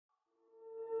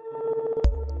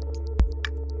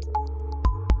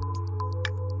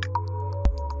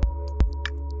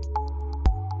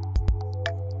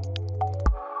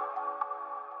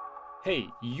Hey,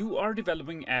 you are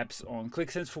developing apps on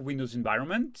Qlik Sense for Windows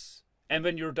environments, and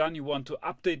when you're done you want to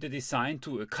update the design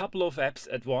to a couple of apps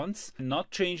at once, not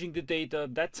changing the data.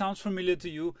 That sounds familiar to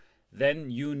you?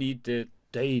 Then you need the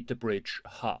Data Bridge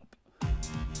Hub.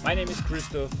 My name is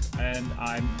Christoph and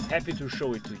I'm happy to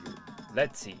show it to you.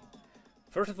 Let's see.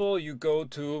 First of all, you go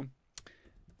to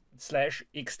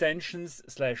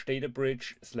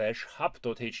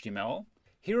 /extensions/databridge/hub.html.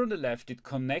 Here on the left, it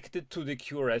connected to the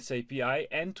QRS API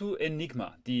and to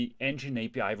Enigma, the engine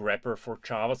API wrapper for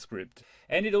JavaScript.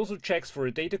 And it also checks for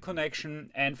a data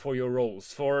connection and for your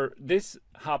roles. For this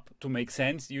hub to make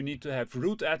sense, you need to have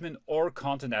root admin or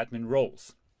content admin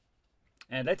roles.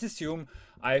 And let's assume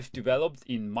I've developed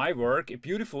in my work a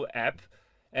beautiful app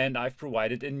and I've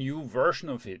provided a new version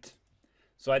of it.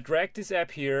 So I drag this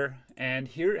app here, and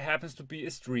here happens to be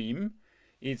a stream.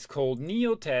 It's called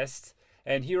NeoTest.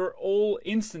 And here are all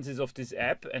instances of this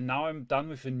app, and now I'm done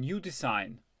with a new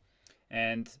design.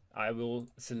 And I will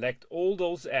select all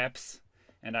those apps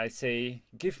and I say,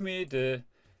 give me the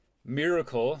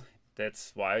miracle.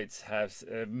 That's why it has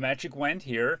a magic wand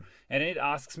here. And it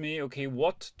asks me, okay,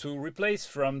 what to replace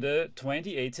from the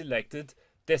 28 selected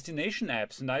destination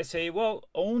apps. And I say, well,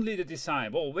 only the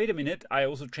design. Well, wait a minute, I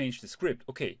also changed the script.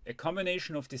 Okay, a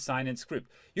combination of design and script.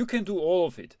 You can do all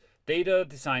of it. Data,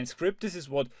 design, script. This is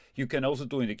what you can also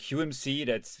do in the QMC.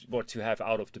 That's what you have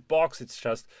out of the box. It's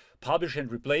just publish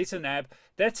and replace an app.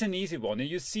 That's an easy one. And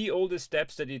you see all the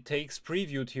steps that it takes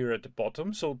previewed here at the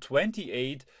bottom. So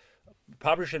 28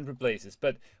 publish and replaces.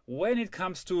 But when it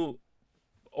comes to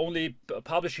only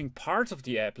publishing parts of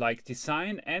the app, like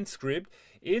design and script,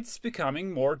 it's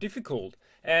becoming more difficult.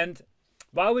 And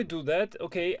while we do that,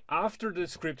 okay, after the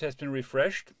script has been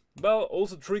refreshed, well,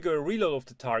 also trigger a reload of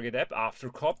the target app after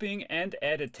copying and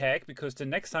add a tag, because the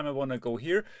next time I want to go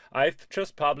here, I've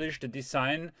just published the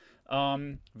design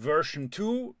version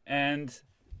 2, and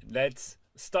let's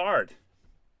start.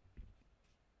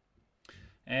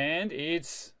 And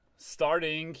it's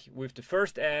starting with the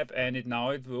first app, and now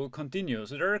it will continue.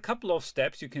 So there are a couple of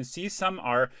steps. You can see some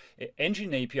are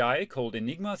engine API called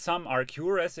Enigma, some are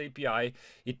QRS API.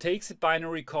 It takes a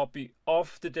binary copy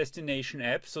of the destination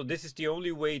app. So this is the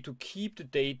only way to keep the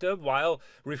data while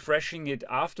refreshing it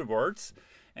afterwards.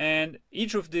 And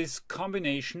each of this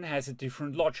combination has a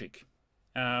different logic.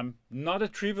 Not a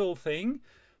trivial thing,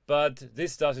 but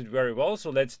this does it very well.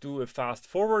 So let's do a fast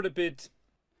forward a bit.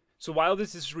 So while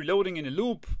this is reloading in a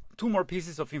loop, two more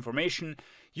pieces of information.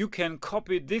 You can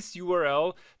copy this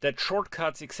URL that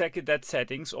shortcuts exactly that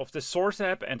settings of the source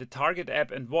app and the target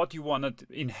app and what you want to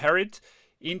inherit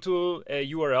into a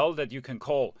URL that you can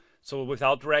call. So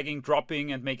without dragging,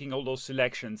 dropping, and making all those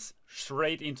selections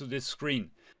straight into this screen.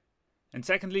 And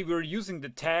secondly, we're using the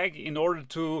tag in order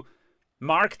to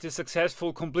mark the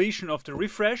successful completion of the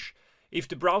refresh. If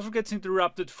the browser gets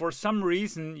interrupted for some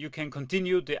reason, you can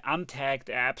continue the untagged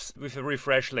apps with a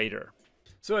refresh later.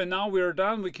 So and now we're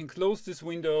done. We can close this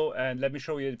window and let me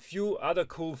show you a few other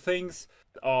cool things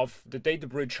of the Data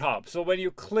Bridge Hub. So when you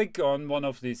click on one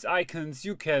of these icons,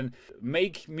 you can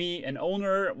make me an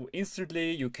owner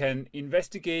instantly. You can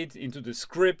investigate into the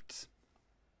script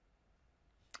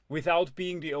without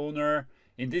being the owner.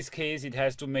 In this case, it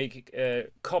has to make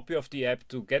a copy of the app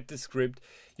to get the script.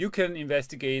 You can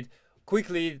investigate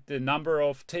quickly the number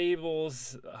of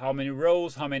tables, how many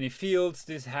rows, how many fields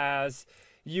this has.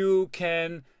 You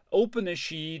can open a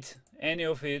sheet, any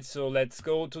of it. So let's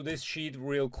go to this sheet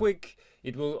real quick.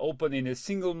 It will open in a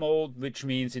single mode, which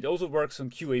means it also works on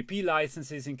QAP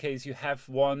licenses in case you have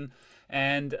one.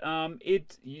 And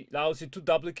it allows you to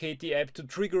duplicate the app to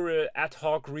trigger an ad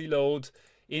hoc reload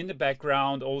in the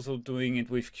background, also doing it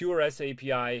with QRS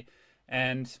API.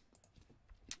 And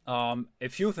a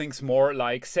few things more,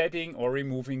 like setting or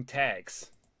removing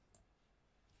tags.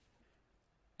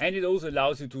 And it also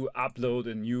allows you to upload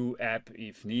a new app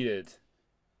if needed.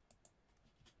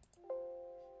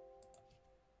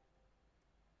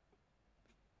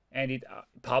 And it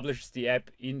publishes the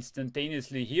app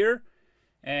instantaneously here.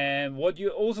 And what you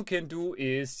also can do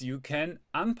is you can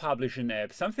unpublish an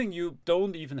app, something you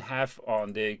don't even have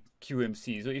on the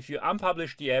QMC. So if you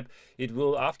unpublish the app, it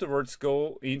will afterwards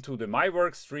go into the My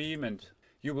Work stream and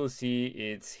you will see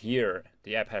it's here.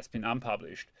 The app has been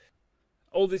unpublished.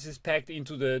 All this is packed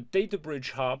into the Data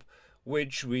Bridge Hub,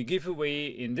 which we give away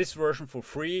in this version for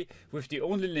free, with the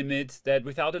only limit that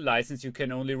without a license you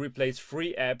can only replace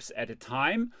 3 apps at a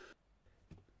time.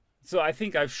 So I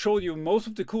think I've showed you most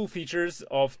of the cool features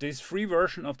of this free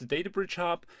version of the Data Bridge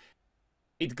Hub.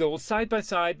 It goes side by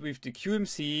side with the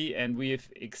QMC, and we have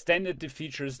extended the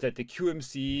features that the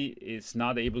QMC is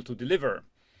not able to deliver.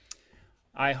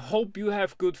 I hope you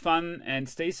have good fun and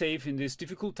stay safe in these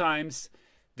difficult times.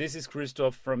 This is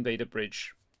Christoph from DataBridge.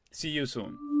 See you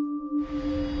soon.